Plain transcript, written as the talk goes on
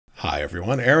Hi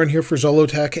everyone, Aaron here for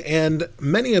Zollotech, and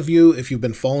many of you, if you've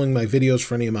been following my videos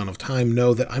for any amount of time,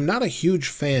 know that I'm not a huge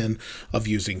fan of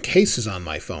using cases on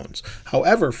my phones.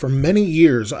 However, for many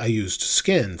years I used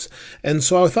skins, and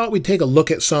so I thought we'd take a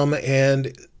look at some,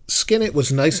 and Skinit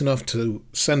was nice enough to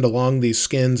send along these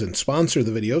skins and sponsor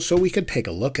the video so we could take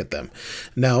a look at them.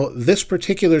 Now, this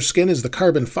particular skin is the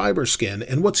carbon fiber skin,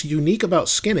 and what's unique about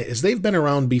Skinit is they've been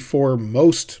around before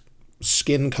most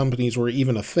skin companies were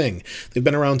even a thing. They've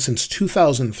been around since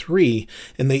 2003,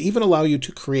 and they even allow you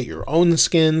to create your own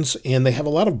skins, and they have a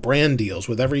lot of brand deals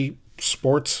with every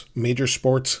major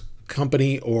sports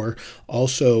company, or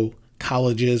also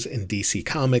colleges and DC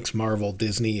Comics, Marvel,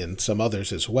 Disney, and some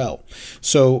others as well.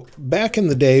 So back in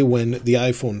the day when the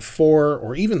iPhone 4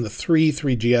 or even the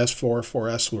 3GS,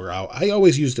 4S were out, I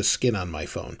always used a skin on my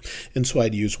phone, and so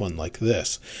I'd use one like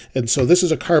this. And so this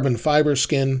is a carbon fiber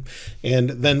skin,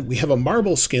 and then we have a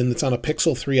marble skin that's on a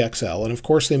Pixel 3 XL, and of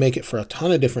course they make it for a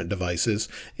ton of different devices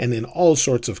and in all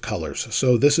sorts of colors.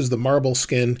 So this is the marble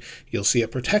skin. You'll see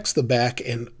it protects the back,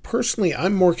 and personally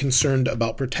I'm more concerned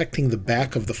about protecting the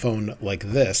back of the phone like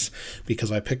this,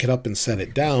 because I pick it up and set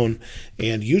it down,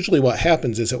 and usually what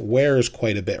happens is it wears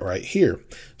quite a bit right here.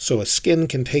 So a skin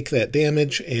can take that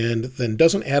damage and then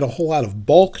doesn't add a whole lot of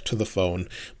bulk to the phone,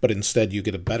 but instead you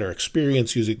get a better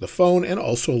experience using the phone and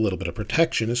also a little bit of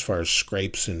protection as far as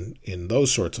scrapes and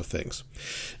those sorts of things.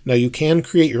 Now you can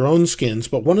create your own skins,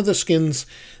 but one of the skins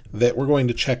that we're going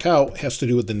to check out has to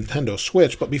do with the Nintendo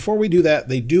Switch. But before we do that,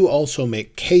 they do also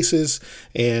make cases,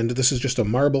 and this is just a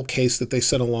marble case that they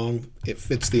sent along. It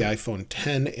fits the iPhone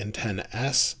 10 and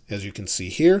 10s, as you can see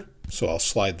here. So I'll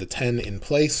slide the 10 in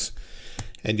place,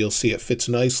 and you'll see it fits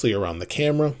nicely around the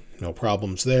camera. No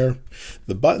problems there.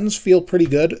 The buttons feel pretty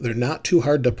good. They're not too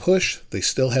hard to push. They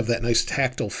still have that nice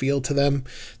tactile feel to them.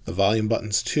 The volume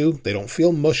buttons too. They don't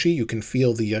feel mushy. You can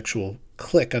feel the actual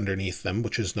click underneath them,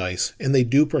 which is nice. And they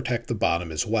do protect the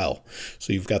bottom as well.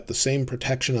 So you've got the same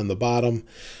protection on the bottom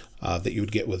that you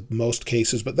would get with most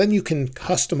cases, but then you can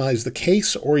customize the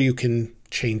case, or you can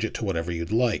change it to whatever you'd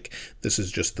like. This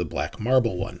is just the black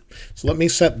marble one. So let me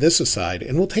set this aside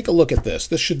and we'll take a look at this.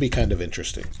 This should be kind of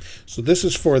interesting. So this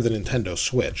is for the Nintendo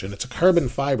Switch, and it's a carbon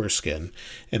fiber skin,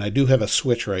 and I do have a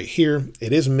Switch right here.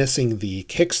 It is missing the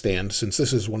kickstand, since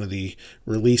this is one of the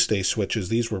release day Switches.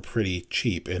 These were pretty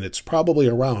cheap, and it's probably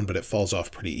around, but it falls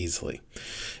off pretty easily.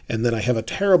 And then I have a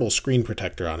terrible screen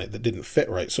protector on it that didn't fit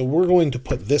right, so we're going to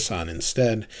put this on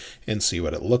instead and see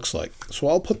what it looks like. So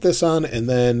I'll put this on, and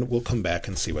then we'll come back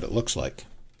and see what it looks like.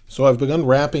 So I've begun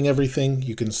wrapping everything.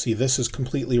 You can see this is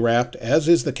completely wrapped, as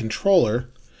is the controller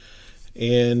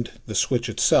and the Switch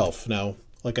itself. Now,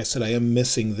 like I said, I am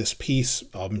missing this piece.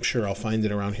 I'm sure I'll find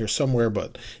it around here somewhere,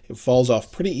 but it falls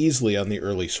off pretty easily on the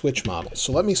early Switch models.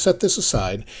 So let me set this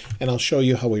aside, and I'll show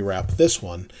you how we wrap this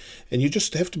one. And you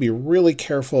just have to be really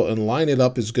careful and line it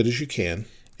up as good as you can.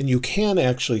 And you can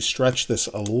actually stretch this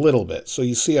a little bit. So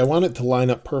you see, I want it to line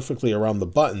up perfectly around the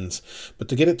buttons, but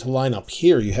to get it to line up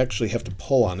here, you actually have to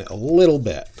pull on it a little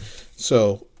bit.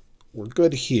 So we're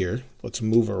good here. Let's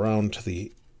move around to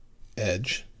the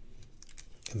edge.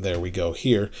 And there we go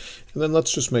here. And then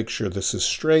let's just make sure this is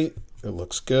straight. It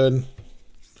looks good.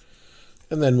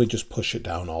 And then we just push it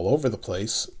down all over the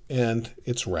place, and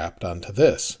it's wrapped onto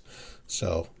this.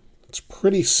 So it's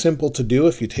pretty simple to do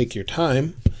if you take your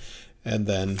time. And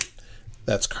then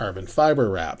that's carbon fiber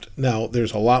wrapped. Now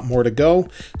there's a lot more to go,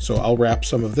 so I'll wrap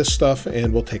some of this stuff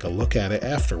and we'll take a look at it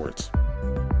afterwards.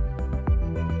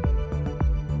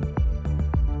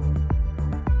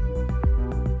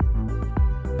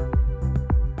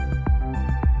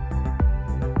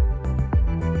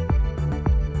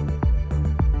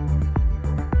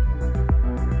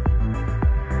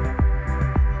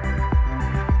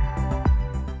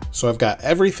 So I've got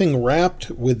everything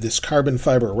wrapped with this carbon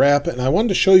fiber wrap, and I wanted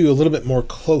to show you a little bit more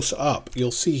close up.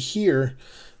 You'll see here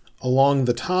along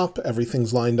the top,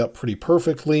 everything's lined up pretty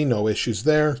perfectly, no issues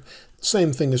there. The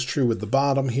same thing is true with the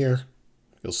bottom here.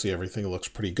 You'll see everything looks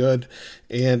pretty good.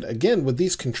 And again, with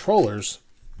these controllers,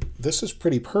 this is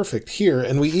pretty perfect here,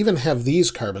 and we even have these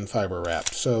carbon fiber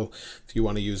wrapped. So if you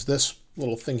want to use this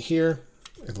little thing here,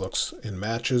 it looks and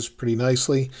matches pretty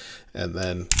nicely. And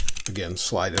then again,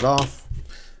 slide it off,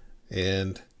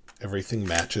 and everything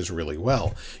matches really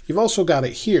well. You've also got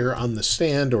it here on the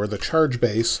stand or the charge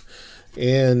base,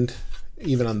 and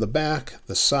even on the back,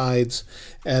 the sides.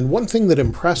 And one thing that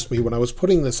impressed me when I was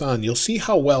putting this on, you'll see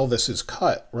how well this is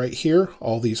cut. Right here,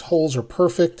 all these holes are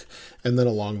perfect, and then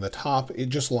along the top, it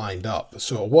just lined up.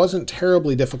 So it wasn't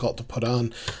terribly difficult to put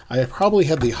on. I probably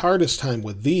had the hardest time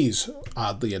with these,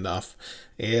 oddly enough.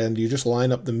 And you just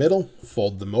line up the middle,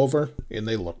 fold them over, and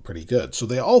they look pretty good. So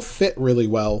they all fit really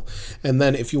well. And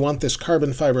then if you want this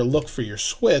carbon fiber look for your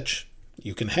Switch,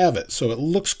 you can have it. So it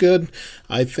looks good.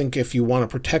 I think if you want to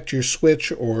protect your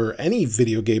Switch or any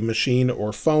video game machine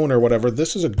or phone or whatever,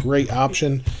 this is a great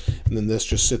option. And then this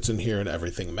just sits in here and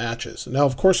everything matches. Now,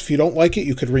 of course, if you don't like it,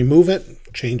 you could remove it,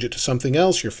 change it to something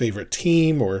else, your favorite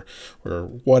team or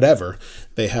whatever.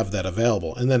 They have that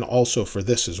available. And then also for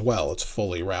this as well, it's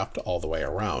fully wrapped all the way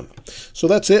around. So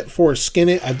that's it for Skin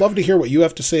It. I'd love to hear what you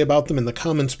have to say about them in the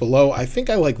comments below. I think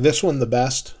I like this one the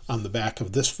best on the back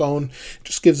of this phone. It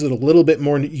just gives it a little bit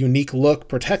more unique look,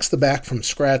 protects the back from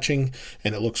scratching,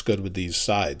 and it looks good with these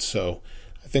sides. So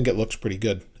I think it looks pretty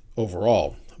good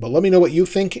overall. But let me know what you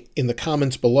think in the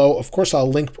comments below. Of course, I'll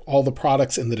link all the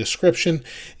products in the description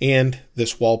and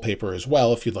this wallpaper as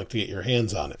well if you'd like to get your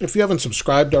hands on it. If you haven't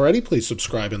subscribed already, please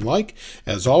subscribe and like.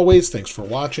 As always, thanks for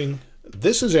watching.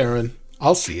 This is Aaron.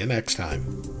 I'll see you next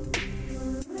time.